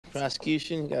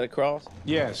Prosecution, got a cross?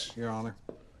 Yes, Your Honor.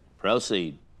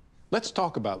 Proceed. Let's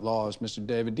talk about laws, Mr.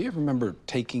 David. Do you ever remember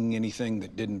taking anything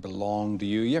that didn't belong to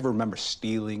you? You ever remember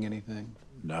stealing anything?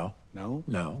 No. No?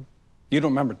 No. You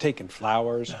don't remember taking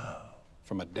flowers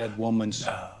from a dead woman's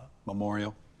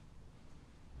memorial?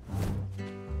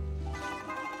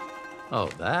 Oh,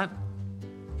 that?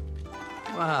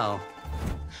 Wow.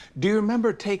 Do you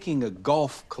remember taking a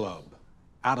golf club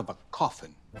out of a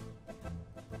coffin?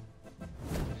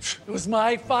 It was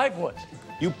my 5-wood.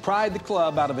 You pried the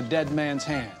club out of a dead man's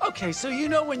hand. Okay, so you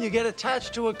know when you get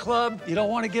attached to a club, you don't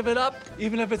want to give it up,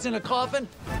 even if it's in a coffin?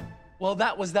 Well,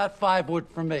 that was that 5-wood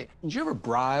for me. Did you ever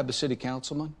bribe a city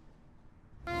councilman?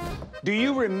 Do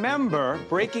you remember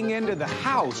breaking into the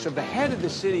house of the head of the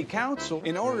city council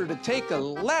in order to take a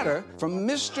letter from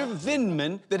Mr.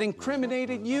 Vindman that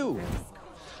incriminated you?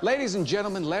 Ladies and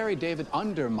gentlemen, Larry David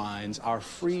undermines our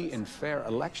free and fair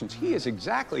elections. He is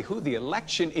exactly who the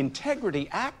Election Integrity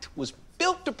Act was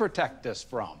built to protect us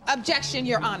from. Objection,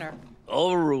 Your Honor.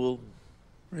 Overruled.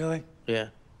 Really? Yeah.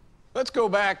 Let's go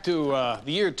back to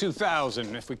the year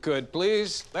 2000, if we could,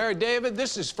 please. Larry David,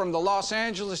 this is from the Los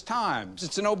Angeles Times.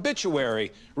 It's an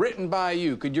obituary written by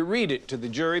you. Could you read it to the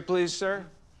jury, please, sir?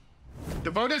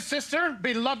 Devoted sister,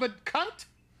 beloved cunt?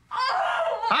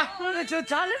 Huh? It's a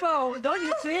typo, don't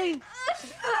you see?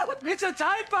 It's a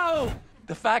typo.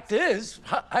 The fact is,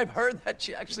 I've heard that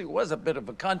she actually was a bit of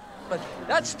a cunt, but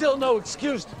that's still no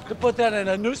excuse to put that in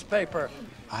a newspaper.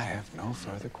 I have no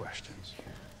further questions.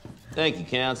 Thank you,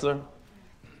 Counselor.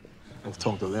 I was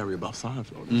talking to Larry about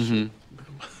Seinfeld and shit.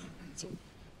 So,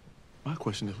 my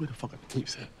question is, where the fuck are the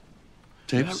tapes at?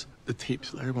 Tapes? The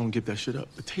tapes. Larry won't give that shit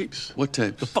up. The tapes. What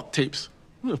tapes? The fuck tapes.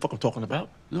 You know the fuck I'm talking about?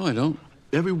 No, I don't.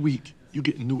 Every week, you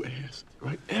get new ass,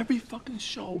 right? Every fucking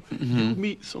show, you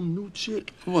meet some new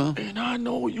chick. Well. And I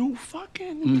know you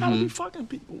fucking. You gotta be fucking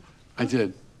people. I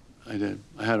did. I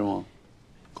had them all.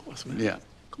 Of course, man. Yeah.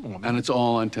 Come on, man. And it's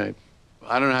all on tape.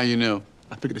 I don't know how you knew.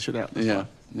 I figured this shit out. That's Yeah,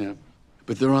 why. yeah.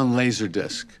 But they're on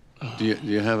Laserdisc. Do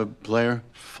you have a player?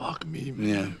 Fuck me, man.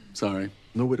 Yeah, sorry.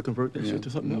 No way to convert that shit to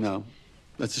something else? No.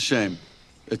 That's a shame.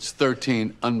 It's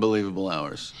 13 unbelievable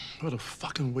hours. What a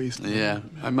fucking waste. Yeah,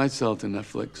 I might sell it to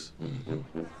Netflix.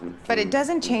 But it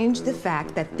doesn't change the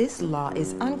fact that this law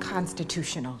is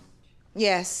unconstitutional.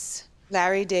 Yes,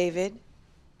 Larry David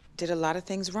did a lot of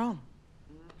things wrong.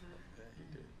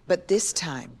 But this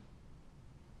time,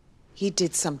 he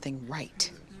did something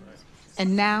right.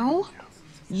 And now,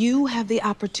 you have the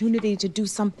opportunity to do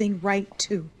something right,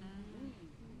 too.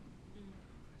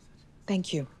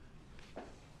 Thank you.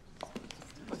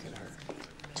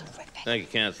 Thank you,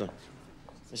 Counselor.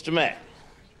 Mr. Mack.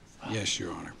 Yes,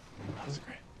 Your Honor.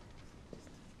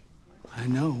 I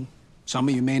know some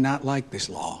of you may not like this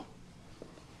law,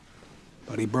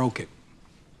 but he broke it.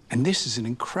 And this is an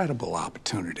incredible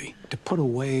opportunity to put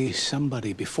away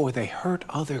somebody before they hurt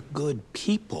other good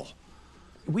people.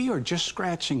 We are just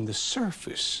scratching the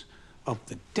surface of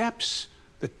the depths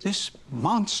that this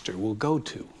monster will go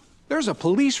to. There's a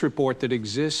police report that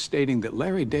exists stating that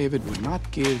Larry David would not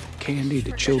give candy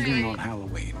to children on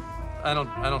Halloween. I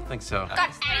don't think so.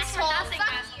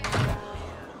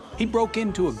 He broke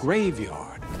into a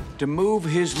graveyard to move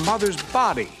his mother's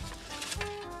body.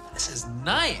 This is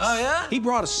nice. Oh, yeah? He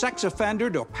brought a sex offender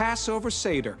to a Passover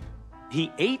Seder. He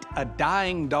ate a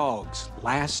dying dog's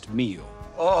last meal.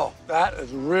 Oh, that is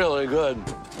really good.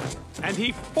 And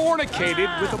he fornicated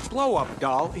with a blow-up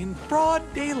doll in broad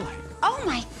daylight. Oh,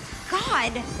 my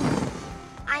God.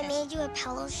 I made you a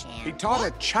pillow sham. He taught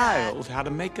a child how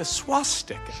to make a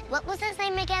swastika. What was his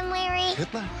name again, Larry?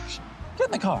 Hitler. Get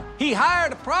in the car. He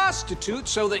hired a prostitute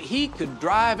so that he could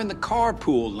drive in the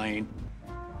carpool lane.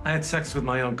 I had sex with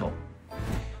my uncle.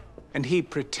 And he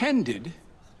pretended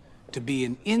to be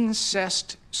an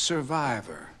incest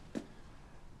survivor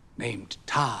named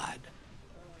Todd.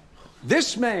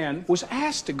 This man was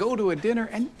asked to go to a dinner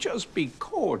and just be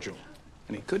cordial.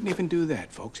 And he couldn't even do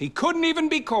that, folks. He couldn't even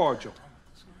be cordial.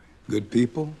 Good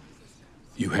people,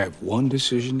 you have one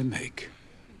decision to make.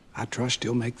 I trust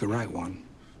you'll make the right one.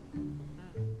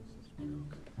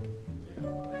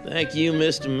 Thank you,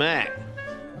 Mr. Mack.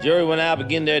 Jury will now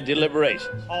begin their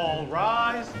deliberations. All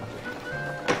rise.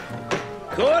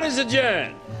 Court is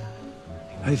adjourned.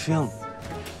 How you feeling?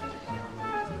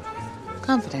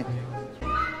 Confident.